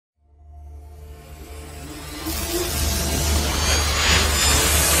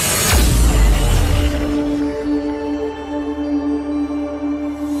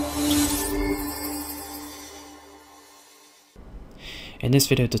In this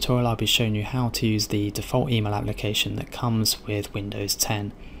video tutorial I'll be showing you how to use the default email application that comes with Windows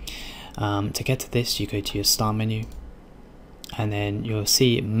 10. To get to this, you go to your start menu and then you'll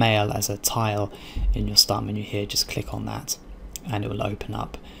see mail as a tile in your start menu here. Just click on that and it will open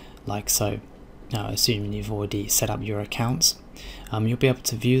up like so. Now assuming you've already set up your accounts, you'll be able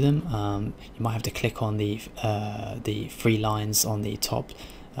to view them. You might have to click on the three lines on the top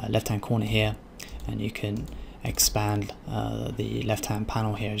left hand corner here, and you can expand the left hand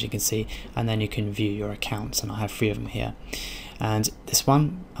panel here, as you can see, and then you can view your accounts, and I have 3 of them here. And this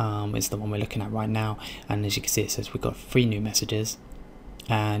one is the one we're looking at right now, and as you can see it says we've got 3 new messages,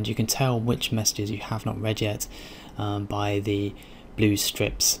 and you can tell which messages you have not read yet by the blue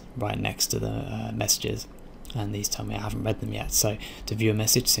strips right next to the messages, and these tell me I haven't read them yet. So to view a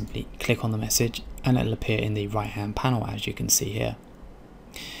message, simply click on the message and it'll appear in the right hand panel, as you can see here.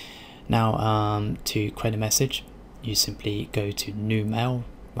 Now to create a message, you simply go to new mail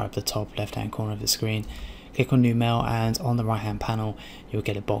right up the top left hand corner of the screen, click on new mail, and on the right hand panel you'll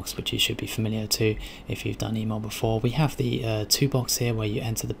get a box which you should be familiar to if you've done email before. We have the to box here where you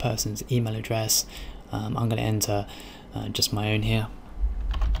enter the person's email address. I'm going to enter just my own here.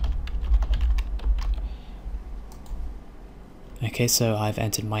 Okay, so I've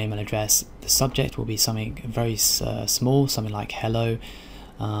entered my email address. The subject will be something very small, something like hello,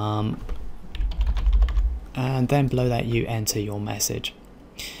 and then below that you enter your message.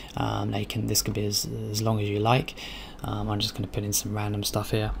 Now this can be as long as you like. I'm just going to put in some random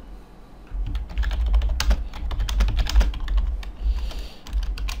stuff here.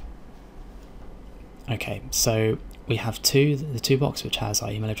 Okay, so we have the to box which has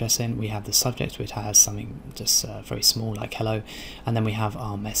our email address in, we have the subject which has something just very small like hello, and then we have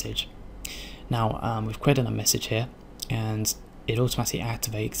our message. Now we've created a message here and it automatically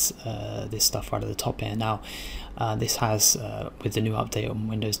activates this stuff right at the top here. Now this has with the new update on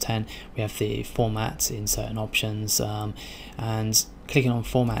Windows 10, we have the format in certain options, and clicking on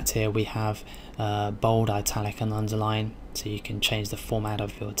format here we have bold, italic and underline, so you can change the format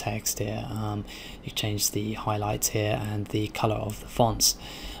of your text here. You change the highlights here and the color of the fonts,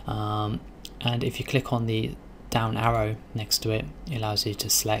 and if you click on the down arrow next to it, it allows you to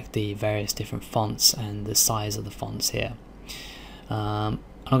select the various different fonts and the size of the fonts here. I'm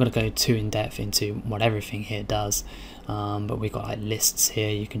not going to go too in depth into what everything here does, but we've got like lists here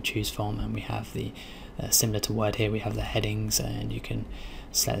you can choose from, and we have the similar to Word here, we have the headings and you can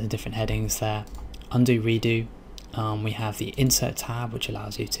select the different headings there. Undo, redo. We have the insert tab which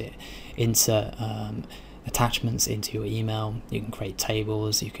allows you to insert attachments into your email. You can create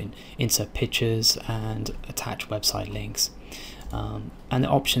tables, you can insert pictures and attach website links. And the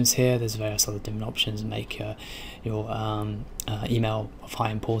options here, there's various other different options. Make your email of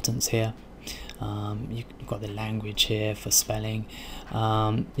high importance here. You've got the language here for spelling.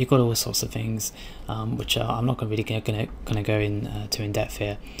 You've got all sorts of things which I'm not really going to go in too in depth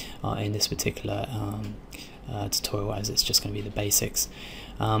here in this particular tutorial, as it's just going to be the basics.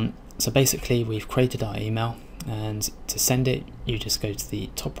 So basically we've created our email, and to send it you just go to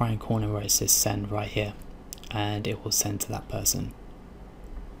the top right corner where it says send right here, and it will send to that person.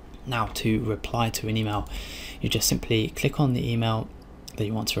 Now to reply to an email, you just simply click on the email that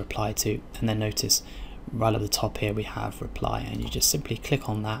you want to reply to, and then notice right at the top here we have reply, and you just simply click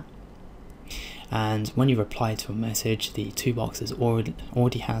on that. And when you reply to a message, the to boxes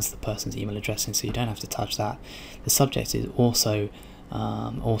already has the person's email address in, so you don't have to touch that. The subject is also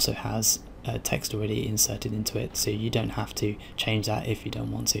has text already inserted into it, so you don't have to change that if you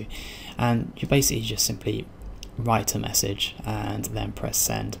don't want to. And you basically just simply write a message and then press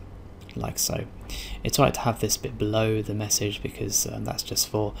send like so. It's alright to have this bit below the message because that's just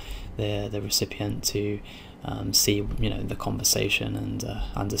for the recipient to see the conversation and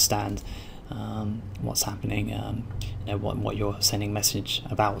understand what's happening, what you're sending message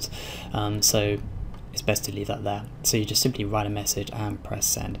about. So it's best to leave that there. So you just simply write a message and press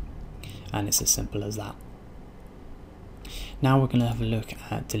send, and it's as simple as that. Now we're going to have a look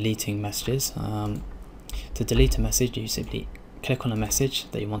at deleting messages. To delete a message, you simply click on a message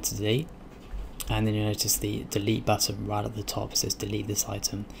that you want to delete, and then you notice the delete button right at the top. It says delete this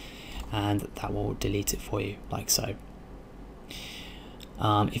item, and that will delete it for you like so.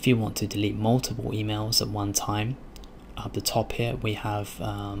 If you want to delete multiple emails at one time, up the top here we have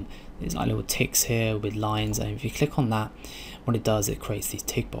these like little ticks here with lines, and if you click on that, what it does, it creates these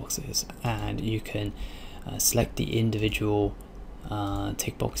tick boxes, and you can select the individual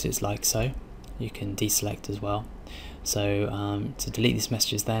tick boxes like so. You can deselect as well. So to delete these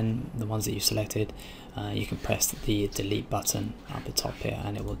messages, then the ones that you've selected, you can press the delete button at the top here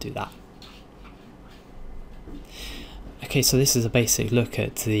and it will do that. Okay, so this is a basic look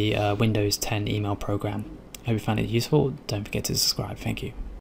at the Windows 10 email program. I hope you found it useful. Don't forget to subscribe. Thank you.